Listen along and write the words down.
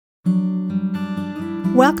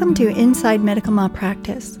Welcome to Inside Medical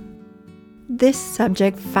Malpractice. This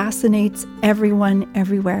subject fascinates everyone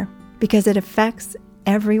everywhere because it affects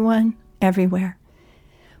everyone everywhere.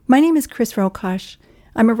 My name is Chris Rokosh.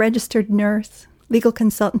 I'm a registered nurse, legal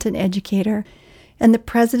consultant and educator, and the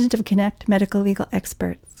president of Connect Medical Legal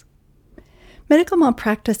Experts. Medical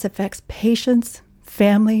malpractice affects patients,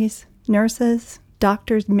 families, nurses,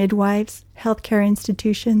 doctors, midwives, healthcare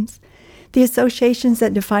institutions, the associations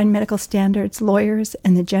that define medical standards, lawyers,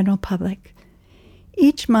 and the general public.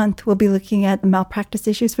 Each month, we'll be looking at malpractice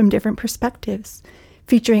issues from different perspectives,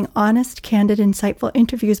 featuring honest, candid, insightful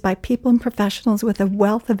interviews by people and professionals with a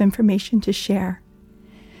wealth of information to share.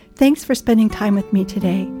 Thanks for spending time with me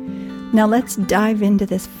today. Now let's dive into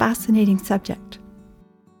this fascinating subject.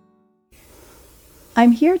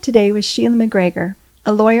 I'm here today with Sheila McGregor,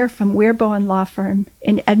 a lawyer from Weir Bowen Law Firm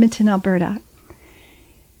in Edmonton, Alberta.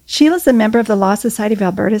 Sheila's a member of the Law Society of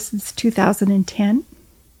Alberta since 2010,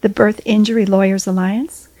 the Birth Injury Lawyers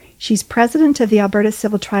Alliance. She's president of the Alberta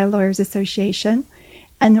Civil Trial Lawyers Association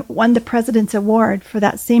and won the President's Award for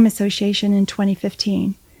that same association in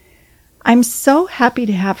 2015. I'm so happy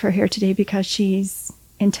to have her here today because she's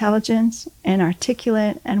intelligent and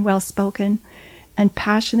articulate and well-spoken and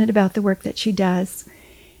passionate about the work that she does.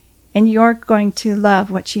 And you're going to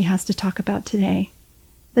love what she has to talk about today.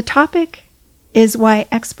 The topic is why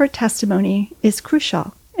expert testimony is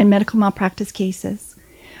crucial in medical malpractice cases,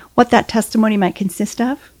 what that testimony might consist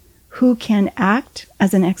of, who can act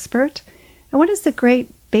as an expert, and what is the great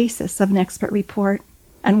basis of an expert report,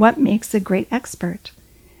 and what makes a great expert.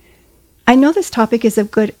 I know this topic is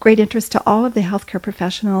of great interest to all of the healthcare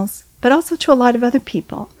professionals, but also to a lot of other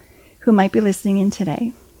people who might be listening in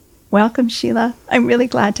today. Welcome, Sheila. I'm really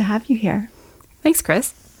glad to have you here. Thanks,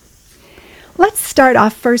 Chris. Let's start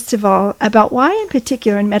off, first of all, about why in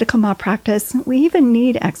particular in medical malpractice we even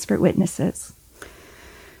need expert witnesses.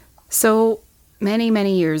 So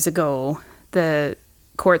many years ago, the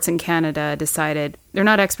courts in Canada decided they're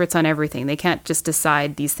not experts on everything. They can't just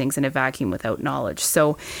decide these things in a vacuum without knowledge.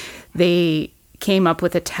 So they came up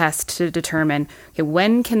with a test to determine, okay,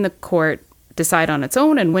 when can the court decide on its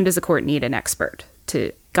own and when does the court need an expert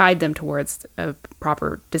to guide them towards a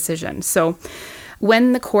proper decision. So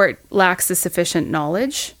when the court lacks the sufficient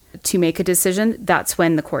knowledge to make a decision, that's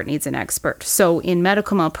when the court needs an expert. So in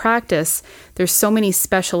medical malpractice, there's so many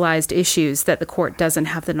specialized issues that the court doesn't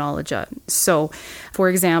have the knowledge of. So, for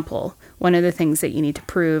example, one of the things that you need to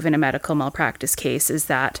prove in a medical malpractice case is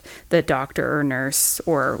that the doctor or nurse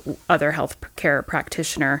or other healthcare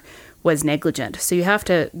practitioner was negligent. So you have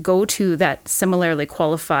to go to that similarly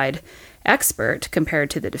qualified expert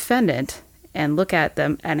compared to the defendant and look at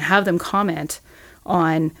them and have them comment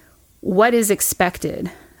on what is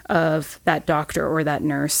expected of that doctor or that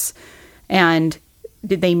nurse, and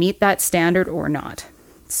did they meet that standard or not?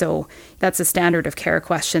 So that's a standard of care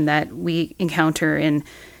question that we encounter in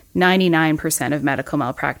 99% of medical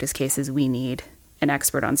malpractice cases. We need an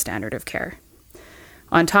expert on standard of care.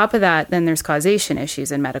 On top of that, then there's causation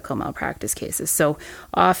issues in medical malpractice cases. So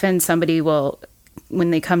often somebody will,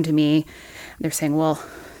 when they come to me, they're saying, well,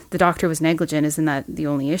 the doctor was negligent. Isn't that the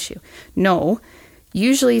only issue? No.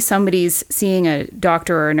 Usually somebody's seeing a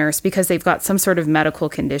doctor or a nurse because they've got some sort of medical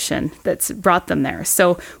condition that's brought them there.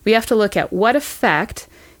 So we have to look at what effect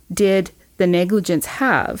did the negligence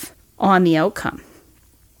have on the outcome.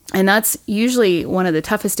 And that's usually one of the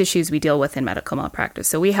toughest issues we deal with in medical malpractice.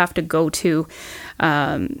 So we have to go to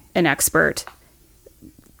an expert.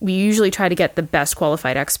 We usually try to get the best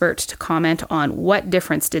qualified expert to comment on what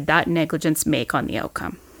difference did that negligence make on the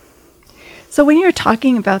outcome. So when you're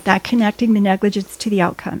talking about that, connecting the negligence to the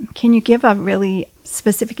outcome, can you give a really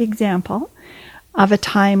specific example of a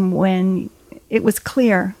time when it was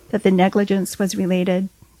clear that the negligence was related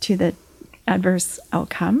to the adverse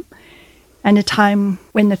outcome and a time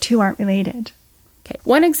when the two aren't related? Okay.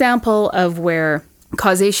 One example of where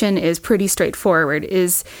causation is pretty straightforward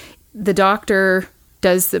is the doctor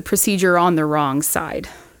does the procedure on the wrong side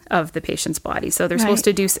of the patient's body. So they're supposed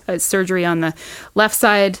to do surgery on the left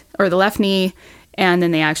side or the left knee, and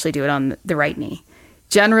then they actually do it on the right knee.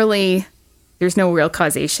 Generally, there's no real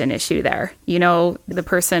causation issue there. You know, the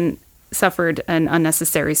person suffered an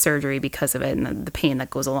unnecessary surgery because of it and the pain that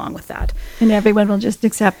goes along with that. And everyone will just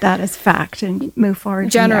accept that as fact and move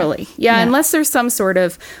forward. Generally, yeah, unless there's some sort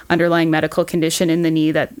of underlying medical condition in the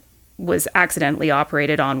knee that was accidentally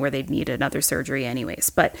operated on where they'd need another surgery anyways.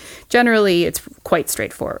 But generally, it's quite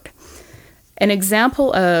straightforward. An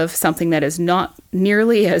example of something that is not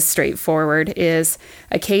nearly as straightforward is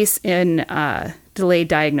a case in delayed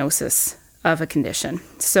diagnosis of a condition.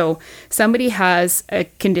 So somebody has a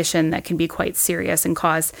condition that can be quite serious and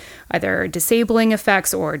cause either disabling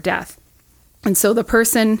effects or death. And so the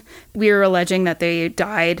person, we are alleging that they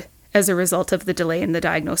died as a result of the delay in the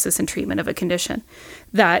diagnosis and treatment of a condition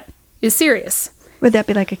that is serious. Would that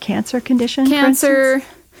be like a cancer condition? Cancer.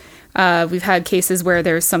 We've had cases where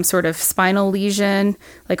there's some sort of spinal lesion,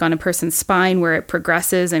 like on a person's spine, where it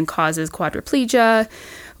progresses and causes quadriplegia,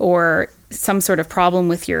 or some sort of problem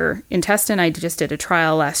with your intestine. I just did a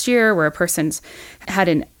trial last year where a person's had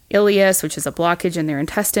an ileus, which is a blockage in their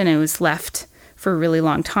intestine, and it was left for a really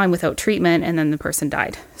long time without treatment, and then the person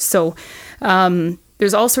died. So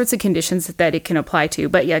there's all sorts of conditions that it can apply to.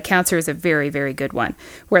 But yeah, cancer is a very, very good one,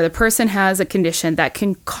 where the person has a condition that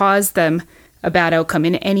can cause them a bad outcome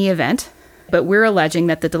in any event. But we're alleging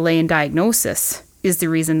that the delay in diagnosis is the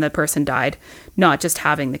reason the person died, not just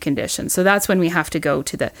having the condition. So that's when we have to go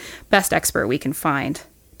to the best expert we can find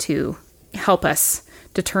to help us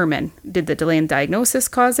determine, did the delay in diagnosis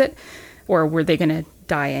cause it, or were they going to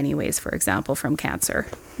die anyways, for example, from cancer?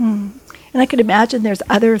 And I could imagine there's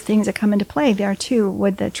other things that come into play there too.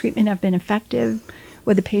 Would the treatment have been effective?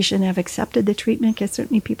 Would the patient have accepted the treatment? Because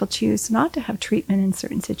certainly people choose not to have treatment in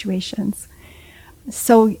certain situations.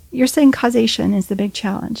 So you're saying causation is the big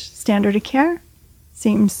challenge. Standard of care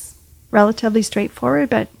seems relatively straightforward,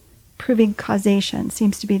 but proving causation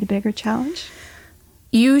seems to be the bigger challenge.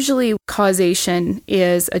 Usually causation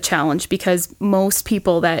is a challenge because most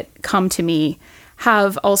people that come to me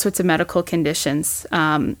have all sorts of medical conditions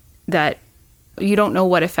that you don't know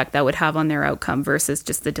what effect that would have on their outcome versus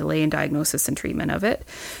just the delay in diagnosis and treatment of it.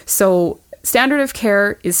 So standard of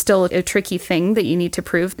care is still a tricky thing that you need to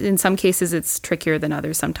prove. In some cases, it's trickier than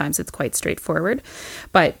others. Sometimes it's quite straightforward.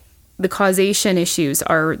 But the causation issues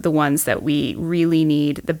are the ones that we really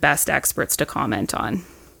need the best experts to comment on.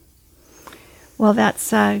 Well,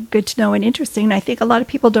 that's good to know and interesting. I think a lot of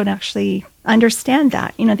people don't actually understand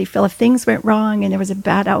that. You know, they feel if things went wrong and there was a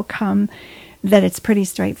bad outcome, that it's pretty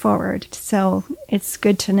straightforward. So it's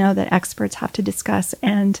good to know that experts have to discuss,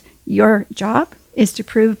 and your job is to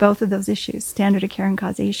prove both of those issues, standard of care and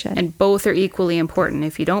causation. And both are equally important.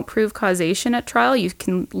 If you don't prove causation at trial, you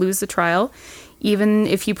can lose the trial, even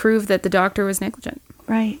if you prove that the doctor was negligent.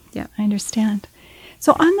 Right. Yeah. I understand.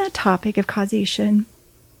 So on that topic of causation,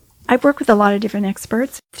 I've worked with a lot of different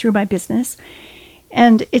experts through my business,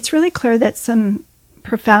 and it's really clear that some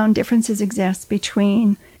profound differences exist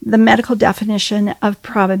between the medical definition of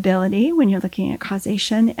probability when you're looking at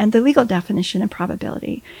causation and the legal definition of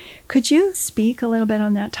probability. Could you speak a little bit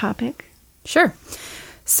on that topic? Sure.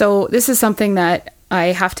 So this is something that I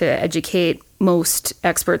have to educate most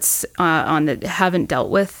experts on that haven't dealt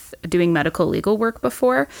with doing medical legal work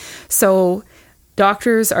before. So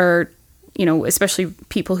doctors are, especially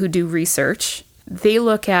people who do research, they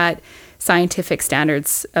look at scientific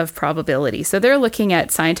standards of probability. So they're looking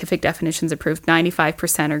at scientific definitions approved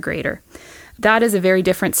 95% or greater. That is a very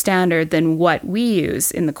different standard than what we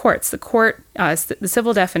use in the courts. The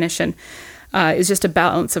civil definition is just a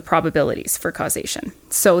balance of probabilities for causation.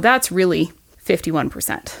 So that's really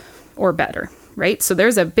 51% or better, right? So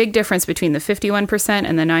there's a big difference between the 51%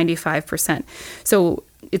 and the 95%. So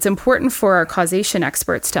it's important for our causation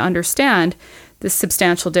experts to understand this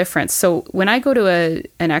substantial difference. So when I go to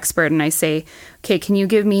an expert and I say, okay, can you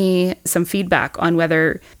give me some feedback on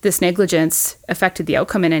whether this negligence affected the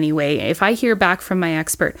outcome in any way? If I hear back from my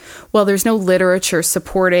expert, well, there's no literature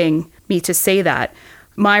supporting me to say that,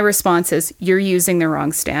 my response is, you're using the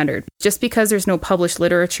wrong standard. Just because there's no published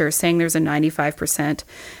literature saying there's a 95%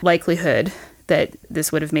 likelihood that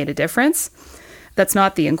this would have made a difference, that's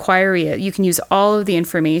not the inquiry. You can use all of the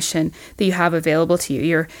information that you have available to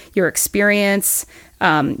you, your experience.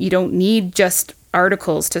 You don't need just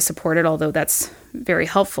articles to support it, although that's very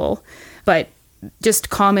helpful, but just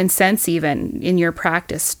common sense even in your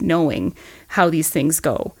practice, knowing how these things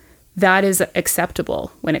go. That is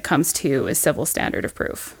acceptable when it comes to a civil standard of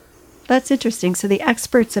proof. That's interesting. So the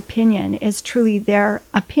expert's opinion is truly their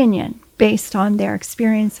opinion based on their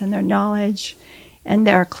experience and their knowledge and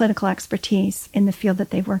their clinical expertise in the field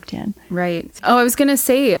that they've worked in. Right. Oh, I was going to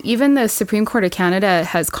say, even the Supreme Court of Canada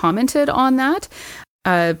has commented on that.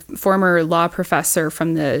 A former law professor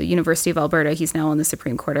from the University of Alberta, he's now on the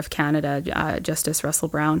Supreme Court of Canada, Justice Russell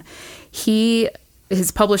Brown, he has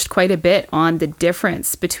published quite a bit on the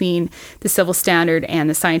difference between the civil standard and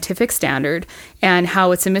the scientific standard, and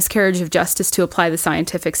how it's a miscarriage of justice to apply the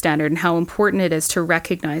scientific standard, and how important it is to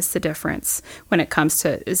recognize the difference when it comes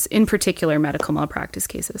to, in particular, medical malpractice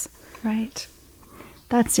cases. Right.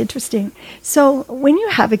 That's interesting. So when you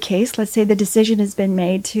have a case, let's say the decision has been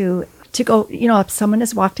made to to go, if someone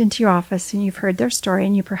has walked into your office and you've heard their story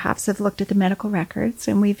and you perhaps have looked at the medical records,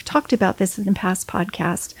 and we've talked about this in the past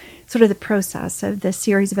podcast, sort of the process of the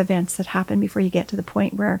series of events that happen before you get to the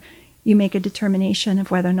point where you make a determination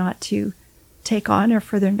of whether or not to take on or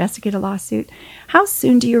further investigate a lawsuit. How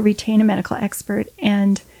soon do you retain a medical expert,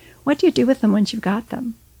 and what do you do with them once you've got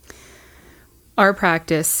them? Our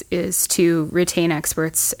practice is to retain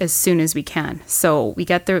experts as soon as we can. So we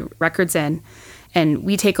get the records in and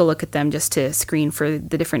we take a look at them just to screen for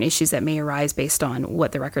the different issues that may arise based on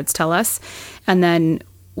what the records tell us. And then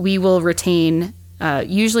we will retain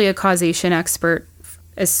usually a causation expert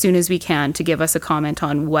as soon as we can to give us a comment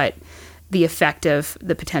on what the effect of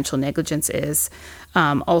the potential negligence is.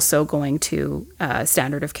 Also going to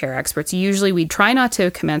standard of care experts. Usually we try not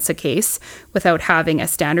to commence a case without having a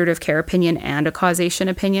standard of care opinion and a causation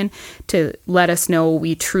opinion to let us know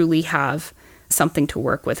we truly have something to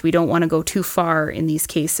work with. We don't want to go too far in these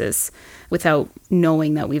cases without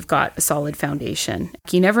knowing that we've got a solid foundation.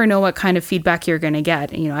 You never know what kind of feedback you're going to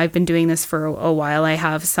get. I've been doing this for a while. I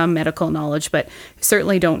have some medical knowledge, but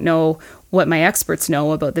certainly don't know what my experts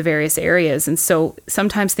know about the various areas. And so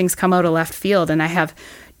sometimes things come out of left field and I have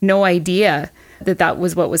no idea that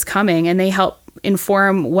was what was coming, and they help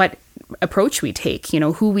inform what approach we take,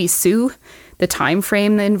 who we sue, the time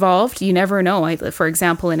frame involved. You never know. For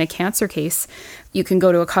example, in a cancer case, you can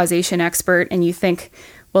go to a causation expert and you think,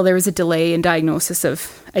 well, there was a delay in diagnosis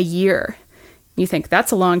of a year. You think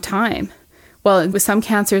that's a long time. Well, with some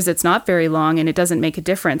cancers, it's not very long and it doesn't make a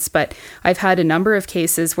difference. But I've had a number of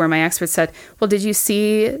cases where my expert said, well, did you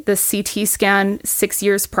see the CT scan 6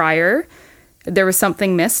 years prior? There was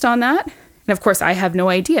something missed on that. And of course, I have no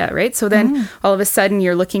idea, right? So then all of a sudden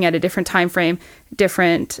you're looking at a different time frame,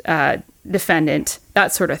 different defendant,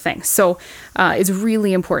 that sort of thing. So it's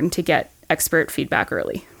really important to get expert feedback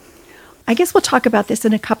early. I guess we'll talk about this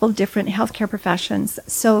in a couple of different healthcare professions.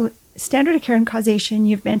 So standard of care and causation,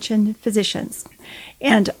 you've mentioned physicians.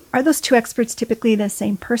 And are those two experts typically the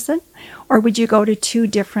same person? Or would you go to two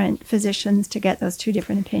different physicians to get those two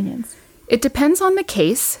different opinions? It depends on the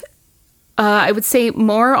case. I would say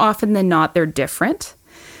more often than not, they're different.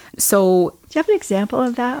 So, do you have an example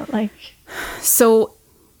of that? So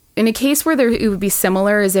in a case where it would be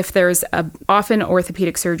similar is if there's often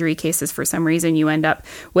orthopedic surgery cases, for some reason you end up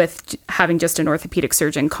with having just an orthopedic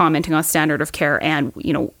surgeon commenting on standard of care and,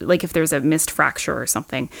 like if there's a missed fracture or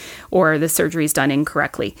something, or the surgery is done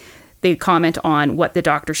incorrectly, they comment on what the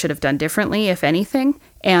doctor should have done differently, if anything,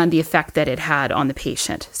 and the effect that it had on the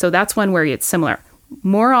patient. So that's one where it's similar.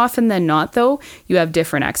 More often than not, though, you have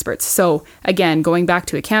different experts. So again, going back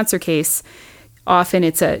to a cancer case, often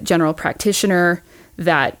it's a general practitioner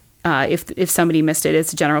that if somebody missed it,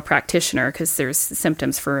 it's a general practitioner because there's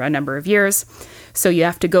symptoms for a number of years. So you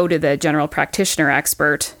have to go to the general practitioner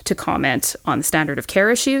expert to comment on the standard of care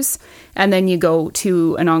issues. And then you go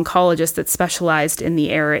to an oncologist that's specialized in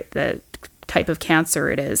the area, the type of cancer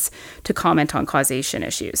it is, to comment on causation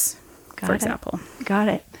issues, for example. Got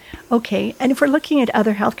it. Okay. And if we're looking at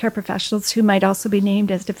other healthcare professionals who might also be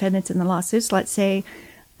named as defendants in the lawsuits, let's say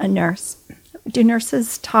a nurse. Do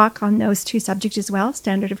nurses talk on those two subjects as well,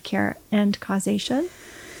 standard of care and causation?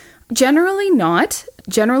 Generally not.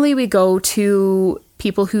 Generally, we go to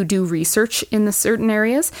people who do research in the certain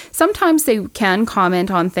areas. Sometimes they can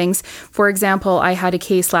comment on things. For example, I had a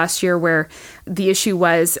case last year where the issue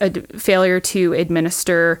was a failure to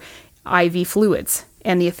administer IV fluids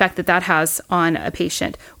and the effect that has on a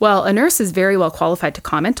patient. Well, a nurse is very well qualified to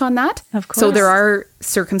comment on that. Of course. So there are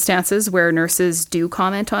circumstances where nurses do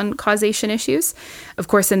comment on causation issues. Of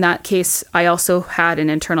course, in that case, I also had an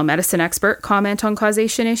internal medicine expert comment on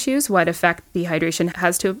causation issues, what effect dehydration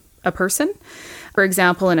has to a person. For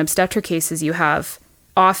example, in obstetric cases, you have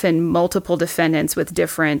often multiple defendants with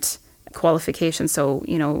different qualifications. So,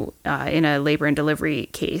 in a labor and delivery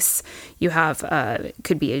case, you have,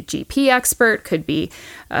 could be a GP expert, could be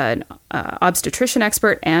an obstetrician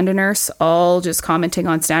expert and a nurse, all just commenting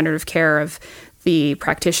on standard of care of the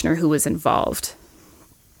practitioner who was involved.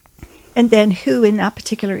 And then who in that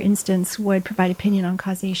particular instance would provide opinion on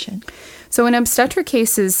causation? So in obstetric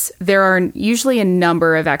cases, there are usually a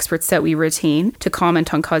number of experts that we retain to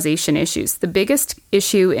comment on causation issues. The biggest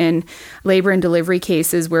issue in labor and delivery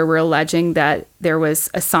cases where we're alleging that there was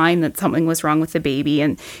a sign that something was wrong with the baby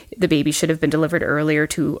and the baby should have been delivered earlier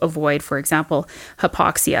to avoid, for example,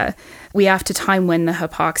 hypoxia. We have to time when the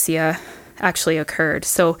hypoxia actually occurred.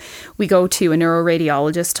 So we go to a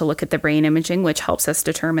neuroradiologist to look at the brain imaging, which helps us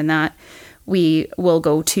determine that. we will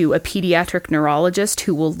go to a pediatric neurologist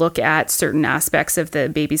who will look at certain aspects of the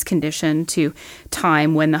baby's condition to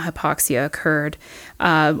time when the hypoxia occurred.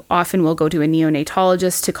 Often we'll go to a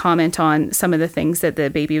neonatologist to comment on some of the things that the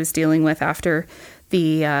baby was dealing with after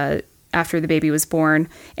the baby was born.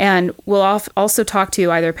 And we'll also talk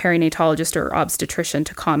to either a perinatologist or obstetrician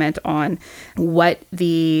to comment on what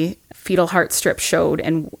the fetal heart strip showed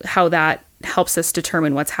and how that helps us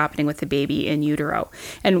determine what's happening with the baby in utero.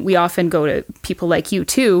 And we often go to people like you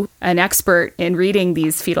too, an expert in reading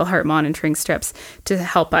these fetal heart monitoring strips, to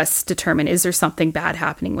help us determine, is there something bad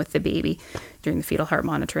happening with the baby during the fetal heart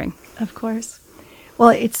monitoring? Of course. Well,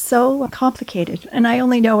 it's so complicated. And I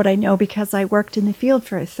only know what I know because I worked in the field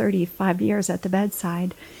for 35 years at the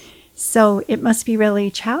bedside. So it must be really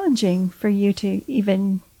challenging for you to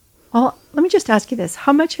even... Well, let me just ask you this.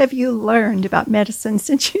 How much have you learned about medicine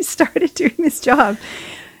since you started doing this job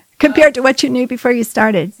compared to what you knew before you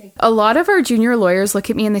started? A lot of our junior lawyers look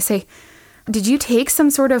at me and they say, did you take some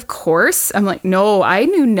sort of course? I'm like, no, I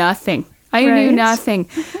knew nothing. I knew nothing.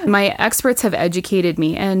 My experts have educated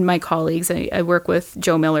me and my colleagues. I work with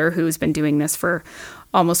Joe Miller, who's been doing this for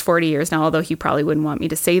almost 40 years now, although he probably wouldn't want me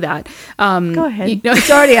to say that. Go ahead.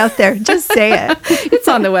 It's already out there. Just say it. It's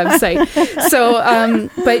on the website. So,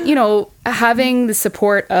 but, having the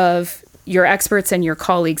support of your experts and your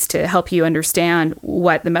colleagues to help you understand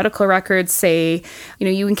what the medical records say,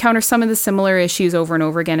 you encounter some of the similar issues over and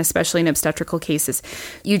over again, especially in obstetrical cases.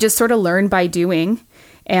 You just sort of learn by doing.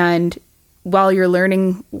 And while you're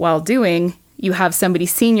learning while doing, you have somebody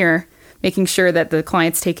senior making sure that the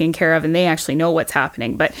client's taken care of and they actually know what's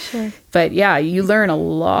happening. But sure. But yeah, you learn a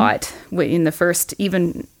lot in the first,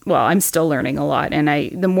 I'm still learning a lot. And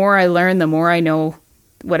the more I learn, the more I know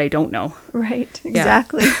what I don't know. Right,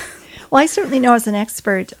 exactly. Yeah. Well, I certainly know as an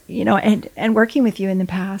expert, and working with you in the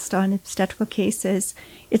past on obstetrical cases,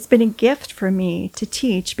 it's been a gift for me to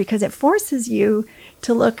teach because it forces you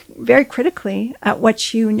to look very critically at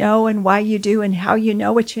what you know and why you do and how you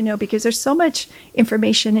know what you know, because there's so much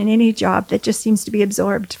information in any job that just seems to be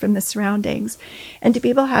absorbed from the surroundings. And to be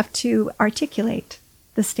able to have to articulate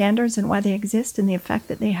the standards and why they exist and the effect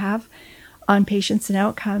that they have on patients and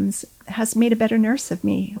outcomes has made a better nurse of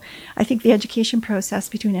me. I think the education process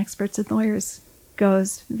between experts and lawyers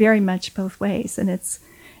goes very much both ways, and it's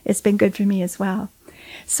been good for me as well.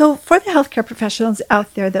 So for the healthcare professionals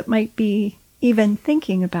out there that might be even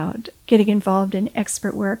thinking about getting involved in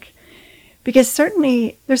expert work, because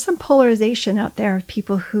certainly there's some polarization out there of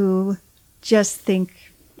people who just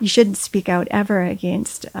think you shouldn't speak out ever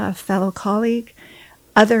against a fellow colleague,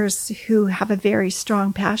 others who have a very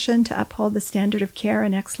strong passion to uphold the standard of care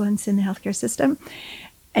and excellence in the healthcare system,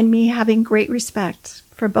 and me having great respect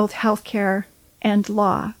for both healthcare and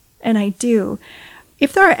law, and I do.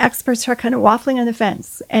 If there are experts who are kind of waffling on the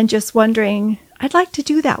fence and just wondering, I'd like to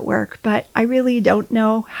do that work, but I really don't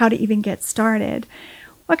know how to even get started,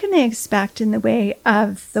 what can they expect in the way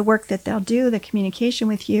of the work that they'll do, the communication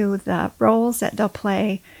with you, the roles that they'll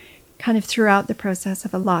play kind of throughout the process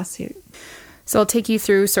of a lawsuit? So I'll take you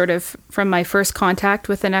through sort of from my first contact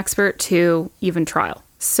with an expert to even trial.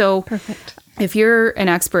 So perfect. If you're an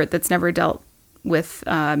expert that's never dealt with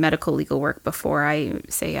medical legal work before, I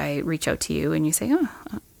reach out to you and you say,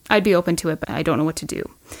 I'd be open to it, but I don't know what to do.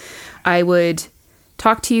 I would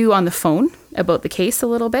talk to you on the phone about the case a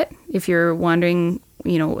little bit if you're wondering, a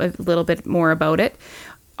little bit more about it.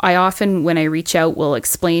 I often, when I reach out, will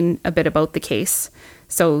explain a bit about the case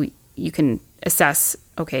so you can assess,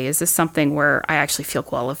 okay, is this something where I actually feel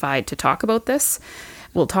qualified to talk about this?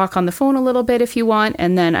 We'll talk on the phone a little bit if you want,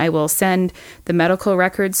 and then I will send the medical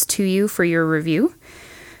records to you for your review.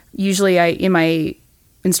 Usually in my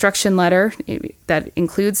instruction letter that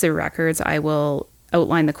includes the records, I will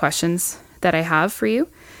outline the questions that I have for you.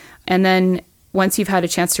 And then once you've had a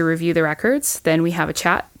chance to review the records, then we have a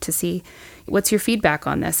chat to see what's your feedback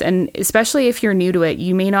on this. And especially if you're new to it,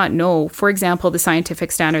 you may not know, for example, the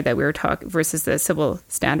scientific standard that we were talking versus the civil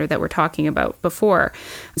standard that we're talking about before.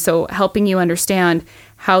 So helping you understand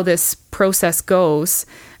how this process goes,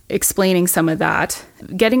 explaining some of that.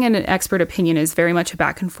 Getting an expert opinion is very much a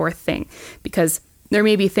back and forth thing, because there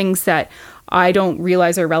may be things that I don't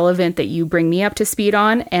realize are relevant that you bring me up to speed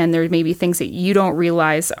on, and there may be things that you don't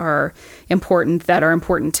realize are important that are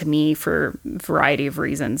important to me for a variety of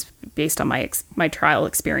reasons based on my trial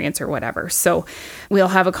experience or whatever. So we'll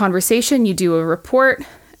have a conversation, you do a report,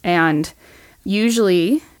 and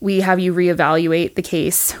usually we have you reevaluate the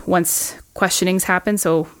case once questionings happen.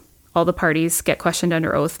 So all the parties get questioned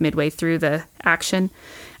under oath midway through the action.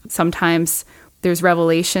 Sometimes there's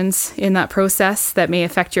revelations in that process that may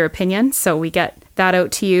affect your opinion. So we get that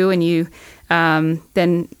out to you, and you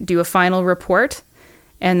then do a final report,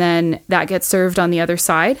 and then that gets served on the other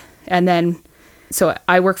side. And then, so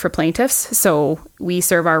I work for plaintiffs, so we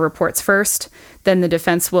serve our reports first. Then the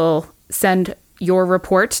defense will send your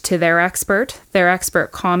report to their expert. Their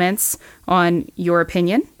expert comments on your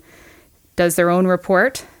opinion, does their own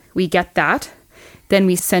report. We get that. Then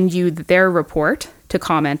we send you their report to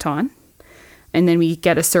comment on. And then we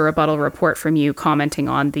get a surrebuttal report from you commenting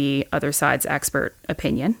on the other side's expert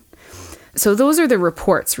opinion. So those are the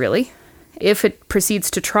reports, really. If it proceeds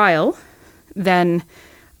to trial, then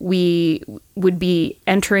we would be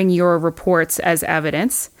entering your reports as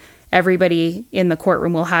evidence. Everybody in the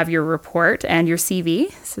courtroom will have your report and your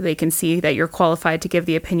CV, so they can see that you're qualified to give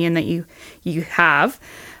the opinion that you have.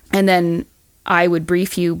 And then I would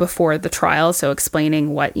brief you before the trial, so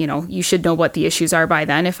explaining what, you should know what the issues are by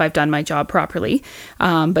then if I've done my job properly.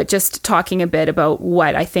 But just talking a bit about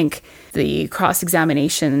what I think the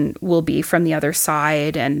cross-examination will be from the other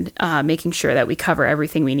side, and making sure that we cover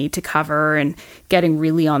everything we need to cover, and getting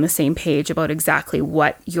really on the same page about exactly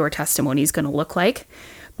what your testimony is going to look like.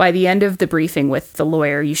 By the end of the briefing with the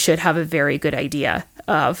lawyer, you should have a very good idea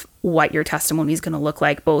of what your testimony is going to look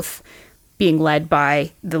like, both being led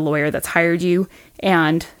by the lawyer that's hired you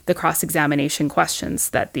and the cross-examination questions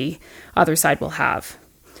that the other side will have.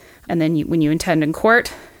 And then when you attend in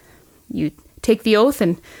court, you take the oath,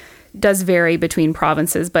 and it does vary between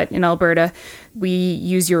provinces, but in Alberta, we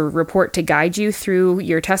use your report to guide you through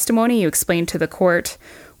your testimony. You explain to the court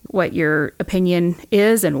what your opinion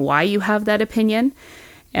is and why you have that opinion.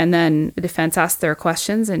 And then the defense asks their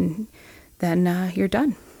questions, and then you're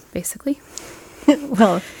done, basically.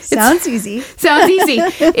 Well, sounds easy. Sounds easy.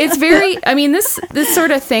 It's very, this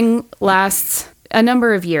sort of thing lasts a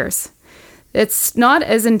number of years. It's not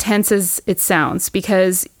as intense as it sounds,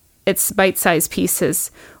 because it's bite-sized pieces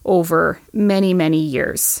over many, many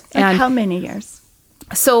years. Like how many years?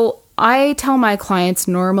 So I tell my clients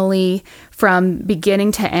normally from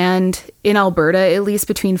beginning to end in Alberta, at least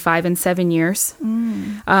between 5 and 7 years.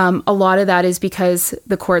 A lot of that is because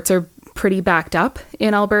the courts are pretty backed up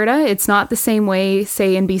in Alberta. It's not the same way,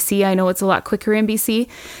 say, in BC. I know it's a lot quicker in BC,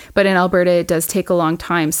 but in Alberta, it does take a long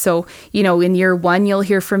time. So, in year 1, you'll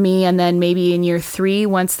hear from me, and then maybe in year 3,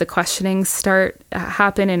 once the questionings start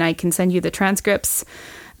happen, and I can send you the transcripts.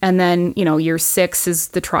 And then, year 6 is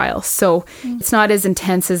the trial. So it's not as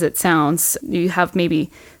intense as it sounds. You have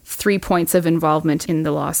maybe 3 points of involvement in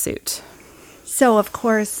the lawsuit. So, of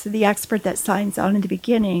course, the expert that signs on in the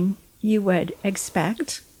beginning, you would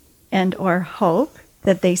expect and or hope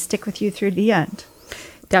that they stick with you through the end.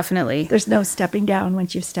 Definitely. There's no stepping down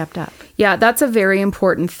once you've stepped up. Yeah, that's a very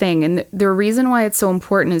important thing. And the reason why it's so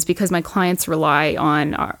important is because my clients rely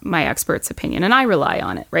on my expert's opinion, and I rely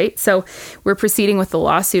on it, right? So we're proceeding with the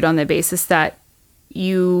lawsuit on the basis that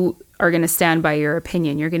you are going to stand by your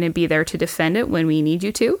opinion. You're going to be there to defend it when we need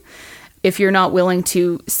you to. If you're not willing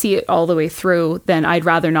to see it all the way through, then I'd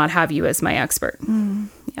rather not have you as my expert.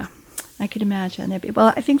 Yeah. I could imagine.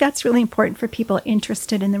 Well, I think that's really important for people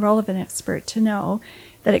interested in the role of an expert to know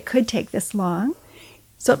that it could take this long.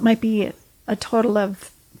 So it might be a total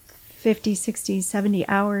of 50, 60, 70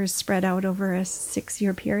 hours spread out over a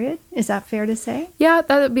 6-year period. Is that fair to say? Yeah,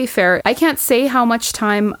 that would be fair. I can't say how much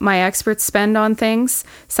time my experts spend on things.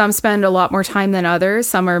 Some spend a lot more time than others.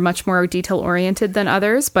 Some are much more detail-oriented than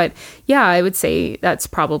others. But yeah, I would say that's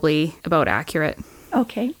probably about accurate.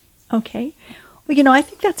 Okay. Well, I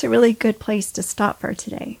think that's a really good place to stop for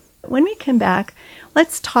today. When we come back,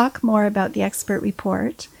 let's talk more about the expert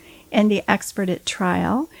report and the expert at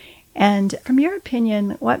trial. And from your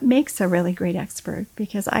opinion, what makes a really great expert?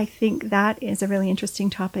 Because I think that is a really interesting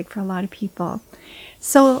topic for a lot of people.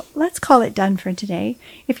 So let's call it done for today.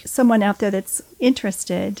 If you're someone out there that's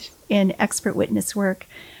interested in expert witness work,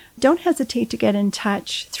 don't hesitate to get in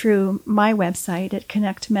touch through my website at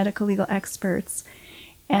Connect Medical Legal Experts.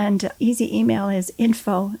 And easy email is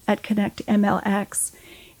info@connectmlx.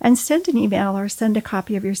 And send an email or send a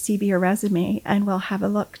copy of your CV or resume, and we'll have a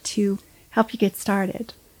look to help you get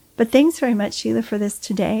started. But thanks very much, Sheila, for this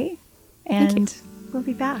today. And we'll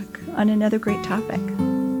be back on another great topic.